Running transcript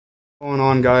Going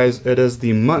on, guys? It is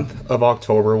the month of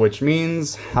October, which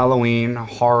means Halloween,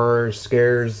 horror,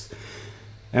 scares,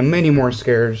 and many more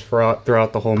scares throughout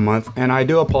the whole month. And I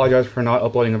do apologize for not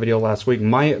uploading a video last week.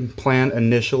 My plan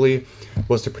initially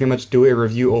was to pretty much do a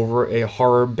review over a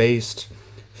horror-based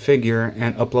figure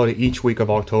and upload it each week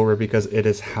of October because it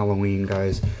is Halloween,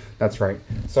 guys. That's right.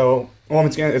 So, well,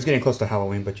 it's getting close to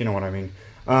Halloween, but you know what I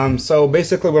mean. So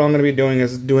basically what I'm going to be doing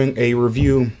is doing a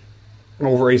review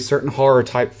over a certain horror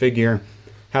type figure.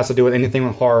 Has to do with anything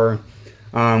with horror,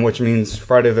 which means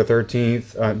Friday the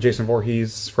 13th, Jason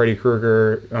Voorhees, Freddy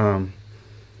Krueger,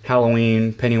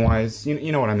 Halloween, Pennywise,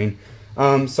 you know what I mean.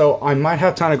 So I might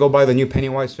have time to go buy the new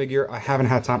Pennywise figure. I haven't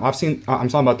had time. I'm talking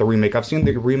about the remake. I've seen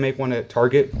the remake one at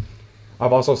Target.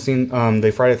 I've also seen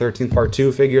the Friday the 13th Part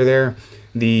 2 figure there.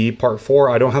 The Part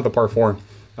 4, I don't have the Part 4.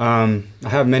 I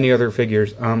have many other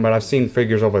figures, but I've seen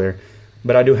figures over there.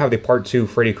 But I do have the Part 2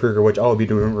 Freddy Krueger, which I'll be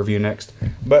doing a review next.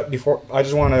 But before, I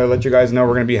just want to let you guys know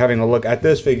we're going to be having a look at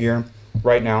this figure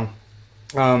right now.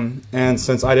 And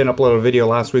since I didn't upload a video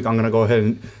last week, I'm going to go ahead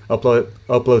and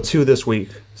upload two this week,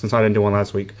 since I didn't do one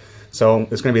last week. So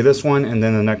it's going to be this one and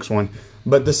then the next one.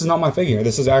 But this is not my figure.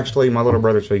 This is actually my little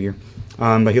brother's figure.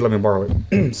 But he let me borrow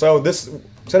it. So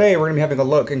today we're going to be having a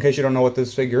look, in case you don't know what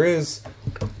this figure is,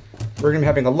 we're going to be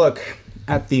having a look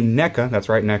at the Neca, that's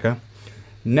right,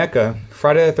 Neca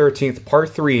Friday the 13th Part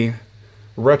 3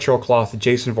 Retro Cloth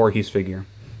Jason Voorhees figure.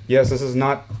 Yes, this is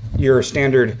not your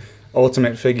standard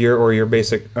Ultimate figure or your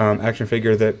basic action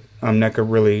figure that Neca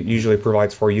really usually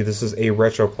provides for you. This is a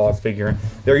retro cloth figure.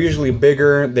 They're usually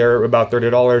bigger, they're about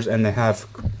 $30, and they have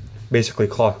basically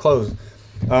cloth clothes.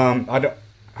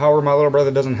 However, my little brother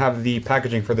doesn't have the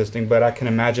packaging for this thing, but I can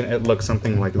imagine it looks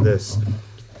something like this.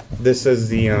 This is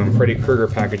the Freddy Krueger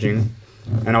packaging.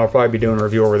 And I'll probably be doing a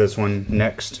review over this one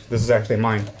next. This is actually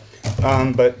mine.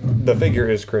 But the figure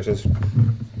is Chris's.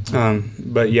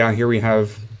 But yeah, here we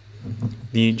have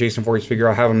the Jason Voorhees figure.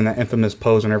 I have him in that infamous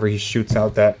pose whenever he shoots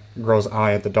out that girl's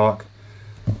eye at the dock.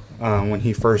 When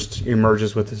he first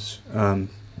emerges with his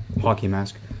hockey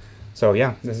mask. So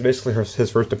yeah, this is basically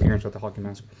his first appearance with the hockey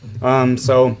mask.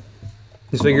 So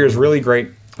this figure is really great.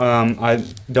 I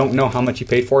don't know how much he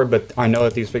paid for it, but I know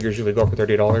that these figures usually go for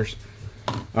 $30.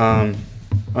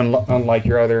 Unlike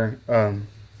your other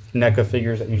NECA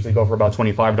figures that usually go for about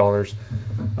 $25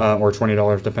 or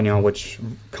 $20, depending on which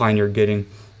kind you're getting.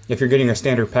 If you're getting a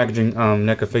standard packaging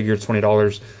NECA figure, it's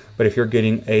 $20. But if you're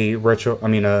getting a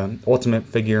Ultimate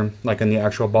figure, like in the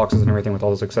actual boxes and everything with all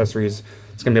those accessories,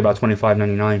 it's gonna be about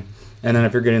 $25.99. And then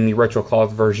if you're getting the retro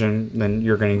cloth version, then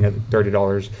you're going to get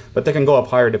 $30. But they can go up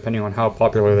higher depending on how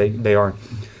popular they are.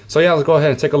 So yeah, let's go ahead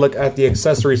and take a look at the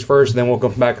accessories first, then we'll go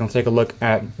back and take a look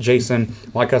at Jason.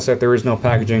 Like I said, there is no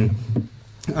packaging.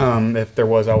 If there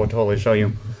was, I would totally show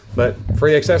you. But for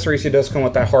the accessories, he does come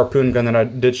with that harpoon gun that I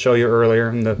did show you earlier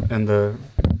in the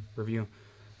review.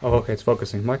 Oh, okay, it's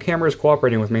focusing. My camera is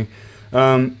cooperating with me.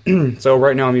 So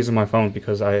right now I'm using my phone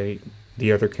because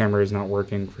the other camera is not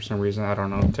working for some reason. I don't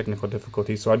know, technical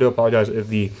difficulties. So I do apologize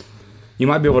if you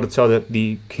might be able to tell that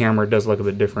the camera does look a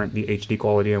bit different, the HD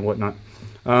quality and whatnot.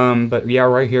 But yeah,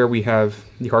 right here we have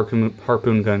the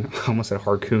harpoon gun. I almost said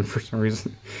harpoon for some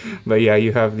reason. But yeah,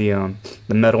 you have the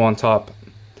metal on top.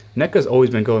 NECA's always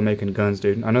been good at making guns,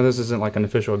 dude. I know this isn't like an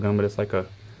official gun, but it's like a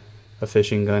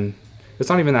fishing gun. It's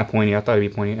not even that pointy. I thought it'd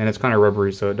be pointy, and it's kind of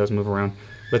rubbery, so it does move around.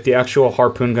 But the actual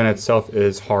harpoon gun itself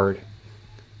is hard.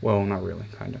 Well, not really,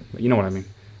 kind of, but you know what I mean.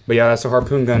 But yeah, that's a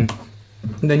harpoon gun.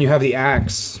 And then you have the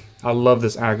axe. I love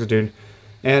this axe, dude.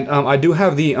 And I do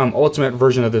have the Ultimate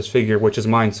version of this figure, which is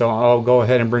mine, so I'll go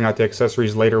ahead and bring out the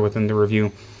accessories later within the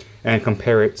review and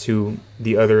compare it to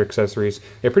the other accessories.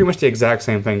 They're pretty much the exact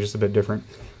same thing, just a bit different.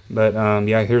 But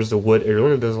yeah, here's the wood. It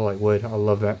really does look like wood. I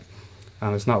love that.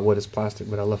 It's not wood, it's plastic,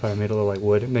 but I love how I made it look like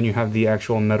wood. And then you have the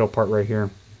actual metal part right here.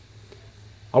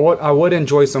 I would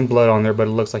enjoy some blood on there, but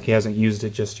it looks like he hasn't used it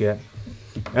just yet.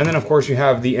 And then, of course, you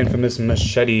have the infamous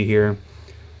machete here.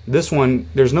 This one,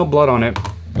 there's no blood on it.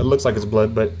 It looks like it's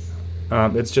blood, but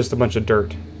it's just a bunch of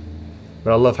dirt.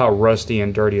 But I love how rusty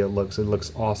and dirty it looks. It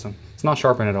looks awesome. It's not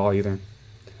sharpened at all either.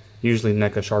 Usually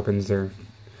NECA sharpens their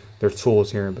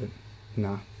tools here, but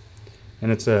nah. And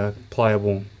it's a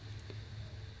pliable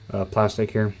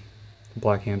plastic here,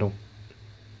 black handle.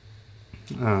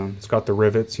 It's got the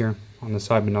rivets here on the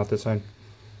side, but not this side.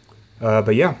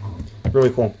 But yeah,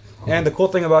 really cool. And the cool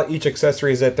thing about each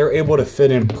accessory is that they're able to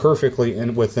fit in perfectly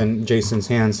within Jason's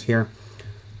hands here.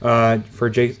 But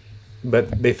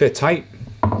they fit tight,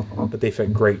 but they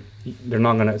fit great.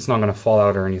 It's not gonna fall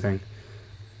out or anything.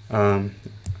 I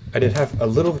did have a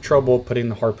little trouble putting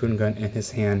the harpoon gun in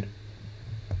his hand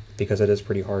because it is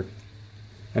pretty hard.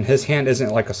 And his hand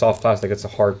isn't like a soft plastic, it's a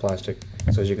hard plastic.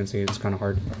 So as you can see, it's kind of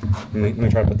hard. Let me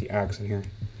try to put the axe in here.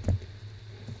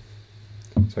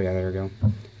 So yeah, there we go.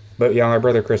 But yeah, my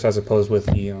brother Chris has it posed with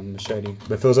the machete.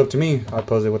 But if it was up to me, I'd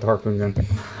pose it with the harpoon gun.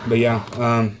 But yeah,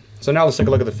 so now let's take a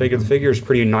look at the figure. The figure is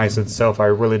pretty nice itself. I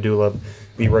really do love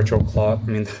the retro cloth.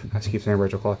 I mean, I keep saying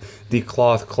retro cloth. The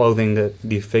cloth clothing that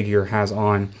the figure has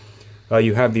on.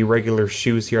 You have the regular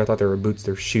shoes here. I thought they were boots.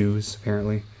 They're shoes,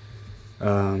 apparently.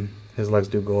 His legs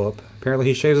do go up. Apparently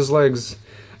he shaves his legs.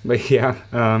 But yeah,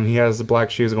 he has the black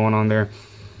shoes going on there.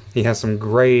 He has some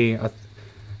gray.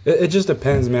 It just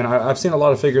depends, man. I've seen a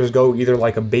lot of figures go either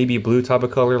like a baby blue type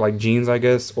of color, like jeans, I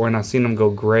guess, or I've seen them go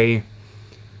gray.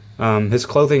 His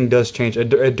clothing does change.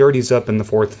 It dirties up in the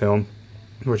 4th film,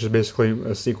 which is basically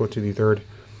a sequel to the 3rd.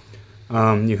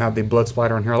 You have the blood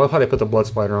splatter on here. I love how they put the blood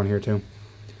splatter on here too.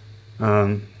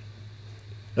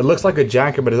 It looks like a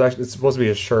jacket, but it's supposed to be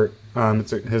a shirt. It's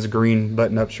his green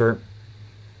button-up shirt.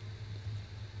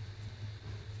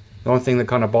 The only thing that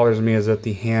kind of bothers me is that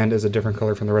the hand is a different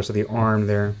color from the rest of the arm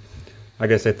there. I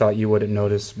guess they thought you wouldn't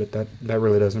notice, but that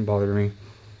really doesn't bother me.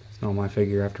 It's not my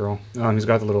figure after all. He's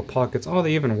got the little pockets. Oh,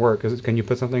 they even work. Can you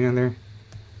put something in there?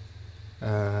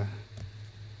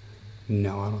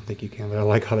 No, I don't think you can, but I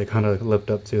like how they kind of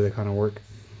lift up too. They kind of work.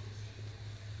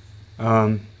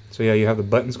 So yeah, you have the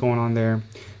buttons going on there.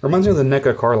 It reminds me of the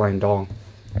NECA Carline doll.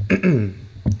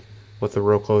 With the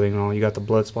real clothing and all. You got the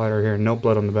blood splatter here. No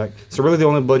blood on the back. So really the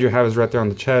only blood you have is right there on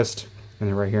the chest. And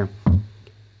then right here. And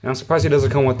I'm surprised he doesn't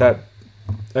come with that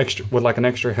extra, with like an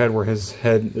extra head where his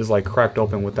head is like cracked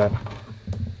open with that.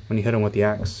 When you hit him with the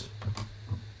axe.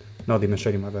 No, the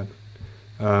machete, my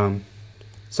bad.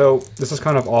 So this is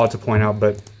kind of odd to point out,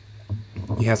 but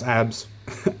he has abs.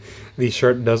 The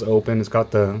shirt does open. It's got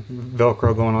the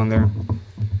Velcro going on there.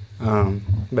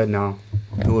 But no,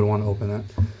 who would want to open that?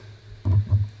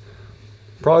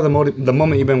 Probably the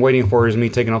moment you've been waiting for is me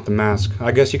taking off the mask.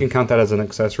 I guess you can count that as an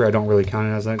accessory. I don't really count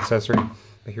it as an accessory.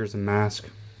 But here's the mask.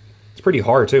 It's pretty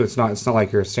hard too. It's not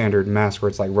like your standard mask where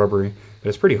it's like rubbery, but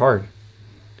it's pretty hard.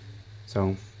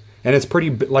 So, and it's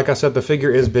pretty, like I said, the figure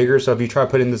is bigger. So if you try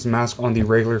putting this mask on the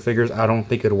regular figures, I don't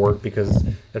think it'd work because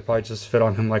it'd probably just fit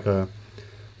on him like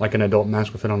an adult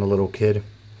mask would fit on a little kid.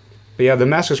 But yeah, the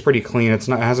mask is pretty clean. It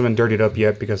hasn't been dirtied up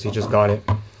yet because he just got it.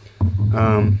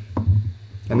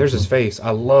 And there's his face. I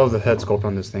love the head sculpt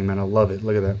on this thing, man. I love it.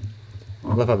 Look at that.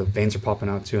 I love how the veins are popping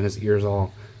out too, and his ears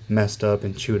all messed up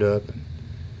and chewed up.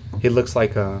 He looks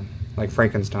like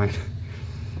Frankenstein,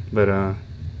 but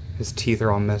his teeth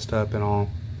are all messed up and all.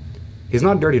 He's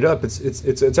not dirtied up.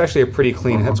 It's actually a pretty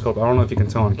clean head sculpt. I don't know if you can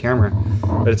tell on camera,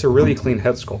 but it's a really clean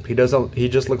head sculpt. He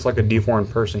just looks like a deformed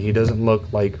person. He doesn't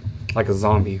look like a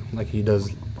zombie like he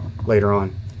does later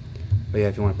on. But yeah,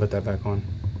 if you want to put that back on,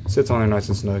 sits on there nice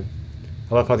and snug.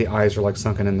 I love how the eyes are like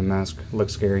sunken in the mask. It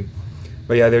looks scary.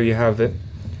 But yeah, there you have it.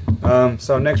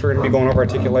 So next we're going to be going over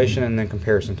articulation and then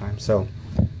comparison time. So,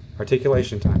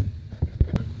 articulation time.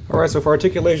 Alright, so for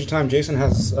articulation time, Jason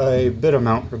has a bit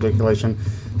amount of articulation.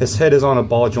 His head is on a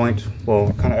ball joint.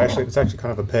 Well, it's actually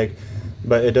kind of a peg.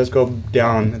 But it does go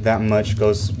down that much,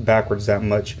 goes backwards that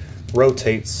much,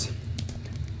 rotates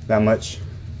that much.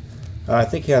 I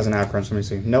think he has an ab crunch. Let me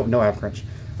see. No ab crunch.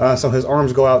 So his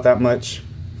arms go out that much.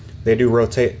 They do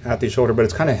rotate at the shoulder, but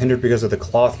it's kind of hindered because of the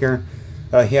cloth here.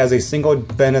 He has a single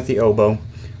bend at the elbow,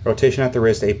 rotation at the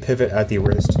wrist, a pivot at the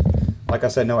wrist. Like I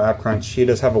said, no ab crunch. He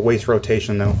does have a waist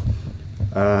rotation though.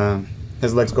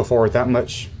 His legs go forward that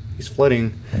much. He's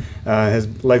flitting.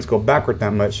 His legs go backward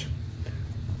that much.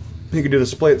 He can do the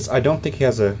splits. I don't think he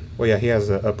has a... Well, yeah, he has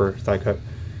an upper thigh cut.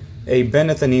 A bend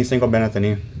at the knee, single bend at the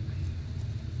knee.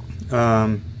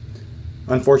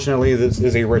 Unfortunately, this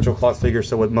is a retro cloth figure,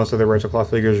 so with most of the retro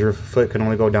cloth figures, your foot can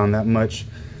only go down that much,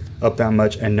 up that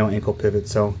much, and no ankle pivot.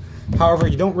 So, however,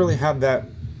 you don't really have that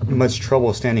much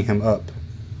trouble standing him up.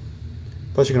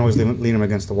 Plus, you can always lean him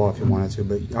against the wall if you wanted to,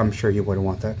 but I'm sure you wouldn't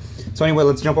want that. So anyway,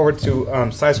 let's jump over to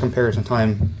size comparison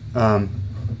time,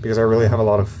 because I really have a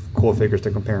lot of cool figures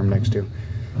to compare him next to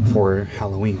for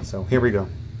Halloween. So here we go.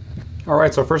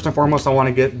 Alright, so first and foremost, I want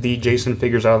to get the Jason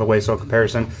figures out of the way, so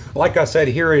comparison. Like I said,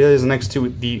 here it is next to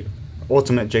the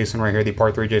Ultimate Jason right here, the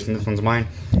Part 3 Jason. This one's mine.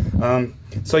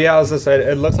 So yeah, as I said,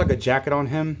 it looks like a jacket on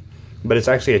him, but it's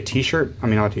actually a t-shirt. I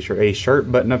mean, not a t-shirt, a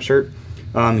shirt, button-up shirt.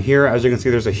 Here, as you can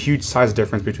see, there's a huge size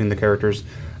difference between the characters.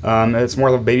 It's more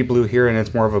of a baby blue here, and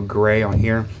it's more of a gray on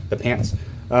here, the pants.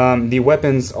 The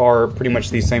weapons are pretty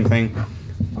much the same thing.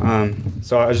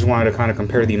 So I just wanted to kind of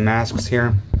compare the masks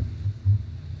here.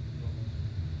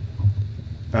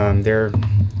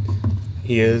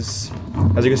 he is.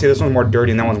 As you can see, this one's more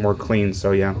dirty and that one's more clean,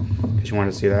 so yeah, in case you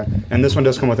want to see that. And this one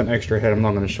does come with an extra head. I'm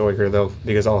not going to show it here though,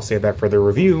 because I'll save that for the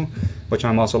review, which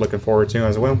I'm also looking forward to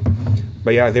as well.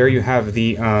 But yeah, there you have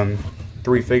the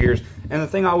 3 figures. And the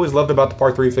thing I always loved about the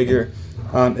Part 3 figure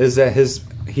is that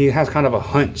he has kind of a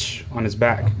hunch on his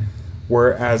back,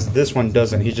 whereas this one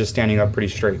doesn't. He's just standing up pretty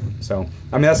straight. So,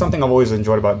 I mean, that's something I've always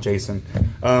enjoyed about Jason.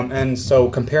 And so,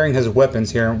 comparing his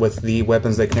weapons here with the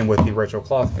weapons that came with the retro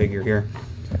cloth figure here.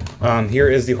 Here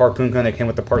is the harpoon gun that came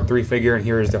with the Part 3 figure, and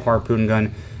here is the harpoon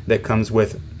gun that comes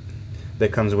with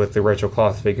the retro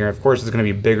cloth figure. Of course, it's going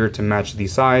to be bigger to match the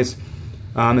size.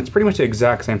 It's pretty much the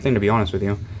exact same thing, to be honest with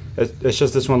you. It's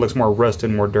just this one looks more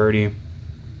rusted, more dirty.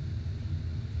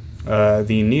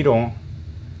 The needle,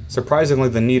 surprisingly,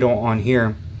 the needle on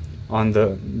here, on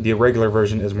the regular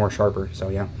version, is more sharper. So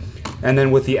yeah. And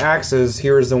then with the axes,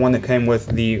 here is the one that came with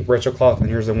the retro cloth, and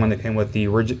here's the one that came with the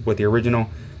original.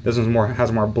 This one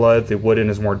has more blood. The wooden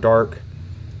is more dark.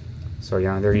 So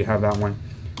yeah, there you have that one.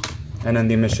 And then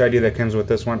the machete that comes with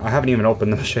this one. I haven't even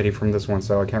opened the machete from this one,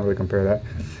 so I can't really compare that.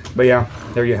 But yeah,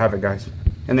 there you have it, guys.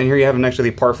 And then here you have next to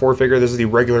the Part 4 figure. This is the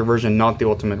regular version, not the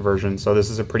Ultimate version. So this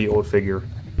is a pretty old figure.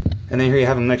 And then here you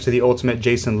have him next to the Ultimate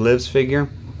Jason Lives figure.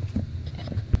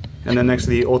 And then next to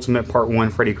the Ultimate Part 1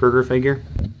 Freddy Krueger figure.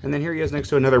 And then here he is next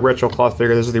to another retro cloth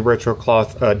figure. This is the retro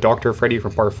cloth Dr. Freddy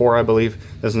from Part 4, I believe.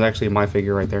 This is actually my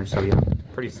figure right there. So yeah,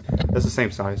 that's the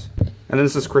same size. And then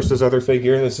this is Chris's other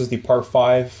figure. This is the Part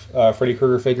 5 Freddy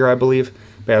Krueger figure, I believe.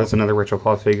 But yeah, that's another retro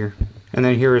cloth figure. And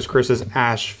then here is Chris's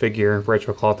Ash figure,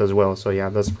 retro cloth as well. So yeah,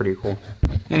 that's pretty cool.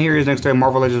 And here he is next to a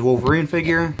Marvel Legends Wolverine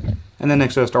figure. And then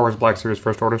next to a Star Wars Black Series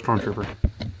First Order Stormtrooper.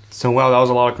 So, well, that was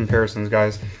a lot of comparisons,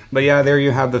 guys. But yeah, there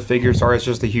you have the figure. Sorry, it's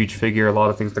just a huge figure. A lot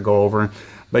of things to go over.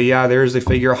 But yeah, there's the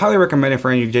figure. Highly recommend it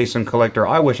for any Jason collector.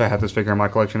 I wish I had this figure in my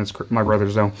collection. It's my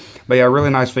brother's, though. But yeah, really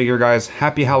nice figure, guys.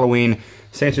 Happy Halloween.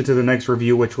 Stay tuned to the next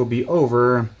review, which will be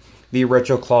over the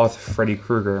retro cloth Freddy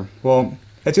Krueger. Well,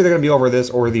 it's either going to be over this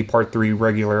or the Part 3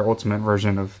 regular Ultimate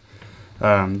version of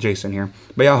Jason here.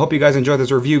 But yeah, I hope you guys enjoyed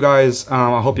this review, guys.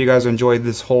 I hope you guys enjoyed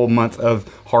this whole month of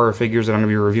horror figures that I'm going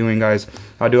to be reviewing, guys.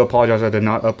 I do apologize I did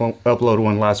not upload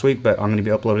one last week, but I'm going to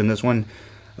be uploading this one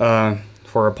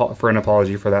for an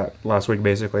apology for that last week,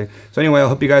 basically. So anyway, I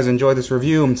hope you guys enjoyed this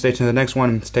review, and stay tuned to the next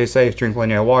one. Stay safe, drink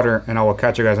plenty of water, and I will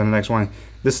catch you guys on the next one.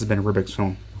 This has been Rubik's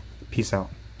Film. Peace out.